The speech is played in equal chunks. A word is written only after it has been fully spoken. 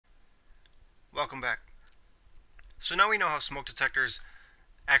Welcome back. So now we know how smoke detectors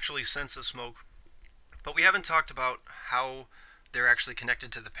actually sense the smoke, but we haven't talked about how they're actually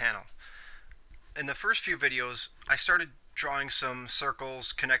connected to the panel. In the first few videos, I started drawing some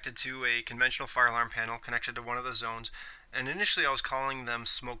circles connected to a conventional fire alarm panel connected to one of the zones, and initially I was calling them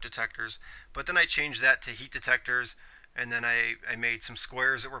smoke detectors, but then I changed that to heat detectors, and then I made some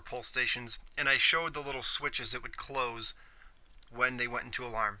squares that were pulse stations, and I showed the little switches that would close when they went into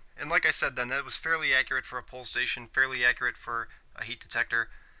alarm. And like I said then, that was fairly accurate for a pulse station, fairly accurate for a heat detector,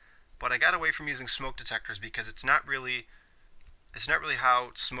 but I got away from using smoke detectors because it's not really how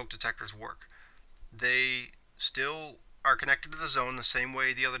smoke detectors work. They still are connected to the zone the same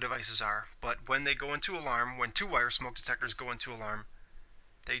way the other devices are, but when they go into alarm, when two-wire smoke detectors go into alarm,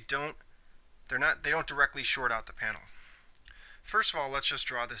 they don't they don't directly short out the panel. First of all, let's just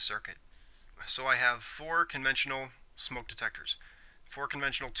draw this circuit. So I have four conventional smoke detectors, four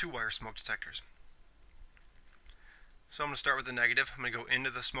conventional two-wire smoke detectors. So I'm going to start with the negative. I'm going to go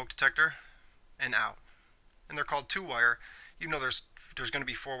into the smoke detector and out. And they're called two-wire, even though there's going to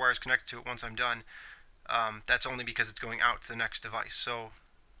be four wires connected to it once I'm done. That's only because it's going out to the next device. So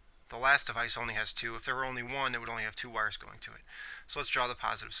the last device only has two. If there were only one, it would only have two wires going to it. So let's draw the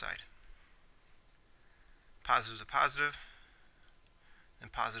positive side. Positive to positive,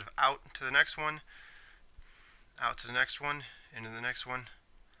 and positive out to the next one, out to the next one, into the next one,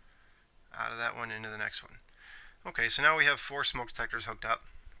 out of that one, into the next one. Okay, so now we have four smoke detectors hooked up,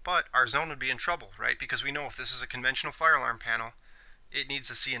 but our zone would be in trouble, right? Because we know if this is a conventional fire alarm panel, it needs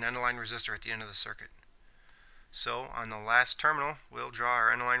to see an end-of-line resistor at the end of the circuit. So on the last terminal, we'll draw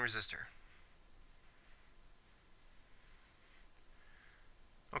our end-of-line resistor.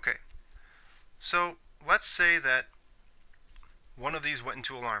 Okay, so let's say that one of these went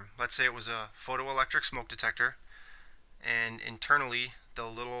into alarm. Let's say it was a photoelectric smoke detector, and internally the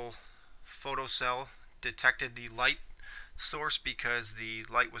little photocell detected the light source because the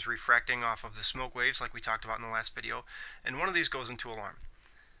light was refracting off of the smoke waves like we talked about in the last video, and one of these goes into alarm.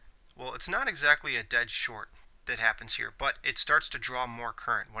 Well, it's not exactly a dead short that happens here, but it starts to draw more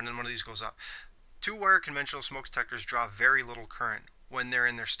current when one of these goes up. Two-wire conventional smoke detectors draw very little current when they're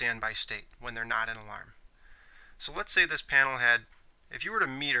in their standby state, when they're not in alarm. So let's say this panel had, if you were to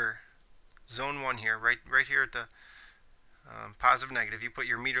meter zone 1 here, right here at the positive negative, you put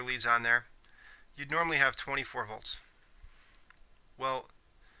your meter leads on there, you'd normally have 24 volts. Well,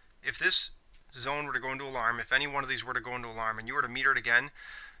 if this zone were to go into alarm, if any one of these were to go into alarm and you were to meter it again,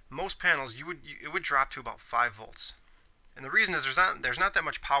 most panels it would drop to about 5 volts. And the reason is there's not that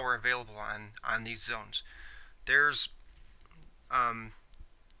much power available on these zones. There's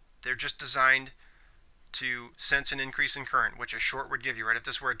they're just designed to sense an increase in current, which a short would give you, right? If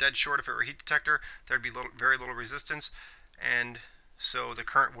this were a dead short, if it were a heat detector, there'd be very little resistance, and so the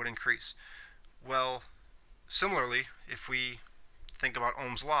current would increase. Well, similarly, if we think about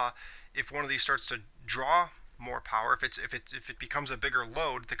Ohm's law, if one of these starts to draw more power, if it becomes a bigger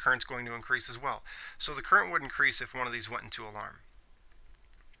load, the current's going to increase as well. So the current would increase if one of these went into alarm.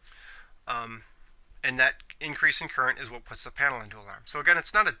 And that increase in current is what puts the panel into alarm. So again,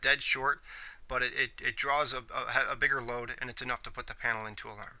 it's not a dead short, but it draws a bigger load, and it's enough to put the panel into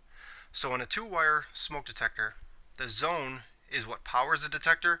alarm. So in a two-wire smoke detector, the zone is what powers the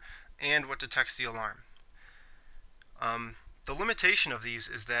detector and what detects the alarm. The limitation of these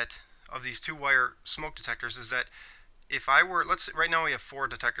two-wire smoke detectors is that if I were, right now we have 4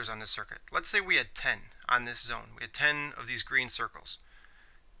 detectors on this circuit. Let's say we had 10 on this zone. We had 10 of these green circles.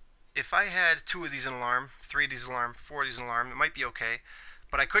 If I had 2 of these in alarm, 3 of these in alarm, 4 of these in alarm, it might be okay,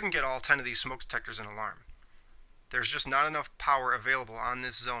 but I couldn't get all 10 of these smoke detectors in alarm. There's just not enough power available on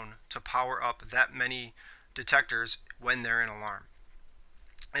this zone to power up that many detectors when they're in alarm.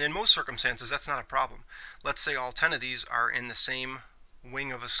 And in most circumstances, that's not a problem. Let's say all 10 of these are in the same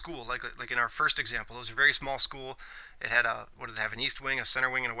wing of a school, like in our first example. It was a very small school. It had what did it have, an east wing, a center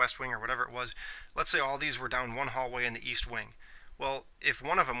wing, and a west wing, or whatever it was. Let's say all these were down one hallway in the east wing. Well, if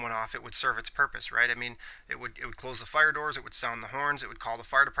one of them went off, it would serve its purpose, right? I mean, it would close the fire doors, it would sound the horns, it would call the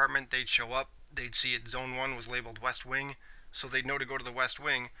fire department, they'd show up, they'd see it, zone 1 was labeled west wing, so they'd know to go to the west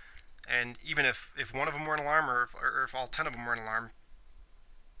wing. And even if one of them were in alarm, or if all 10 of them were in alarm,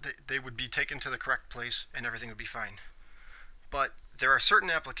 they would be taken to the correct place and everything would be fine. But there are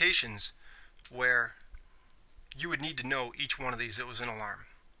certain applications where you would need to know each one of these that was in alarm.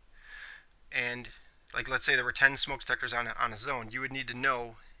 And like, let's say there were 10 smoke detectors on a zone, you would need to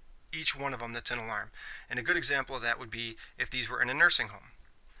know each one of them that's in alarm. And a good example of that would be if these were in a nursing home.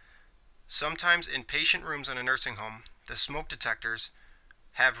 Sometimes in patient rooms in a nursing home, the smoke detectors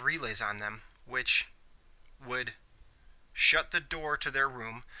have relays on them which would shut the door to their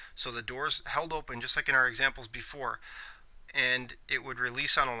room, so the door's held open just like in our examples before, and it would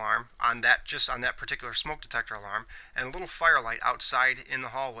release an alarm on that, just on that particular smoke detector alarm, and a little firelight outside in the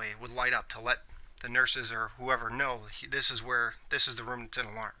hallway would light up to let the nurses or whoever know this is the room that's in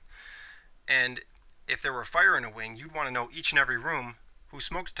alarm. And if there were a fire in a wing, you'd want to know each and every room whose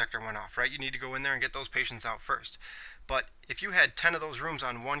smoke detector went off, right? You need to go in there and get those patients out first. But if you had 10 of those rooms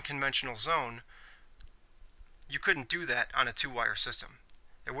on one conventional zone, you couldn't do that on a two-wire system.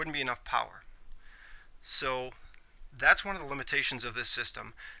 There wouldn't be enough power. So that's one of the limitations of this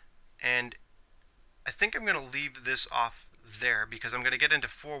system. And I think I'm going to leave this off there because I'm going to get into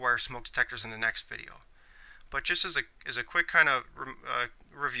four-wire smoke detectors in the next video. But just as a quick kind of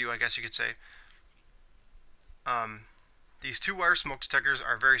review, I guess you could say, um, these two-wire smoke detectors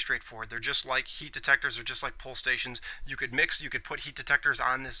are very straightforward. They're just like heat detectors, they're just like pull stations. You could put heat detectors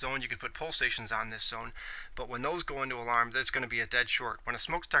on this zone, you could put pull stations on this zone, but when those go into alarm, there's going to be a dead short. When a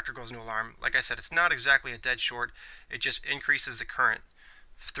smoke detector goes into alarm, like I said, it's not exactly a dead short, it just increases the current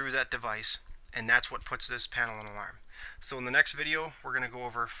through that device, and that's what puts this panel in alarm. So in the next video, we're going to go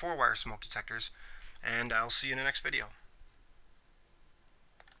over four-wire smoke detectors, and I'll see you in the next video.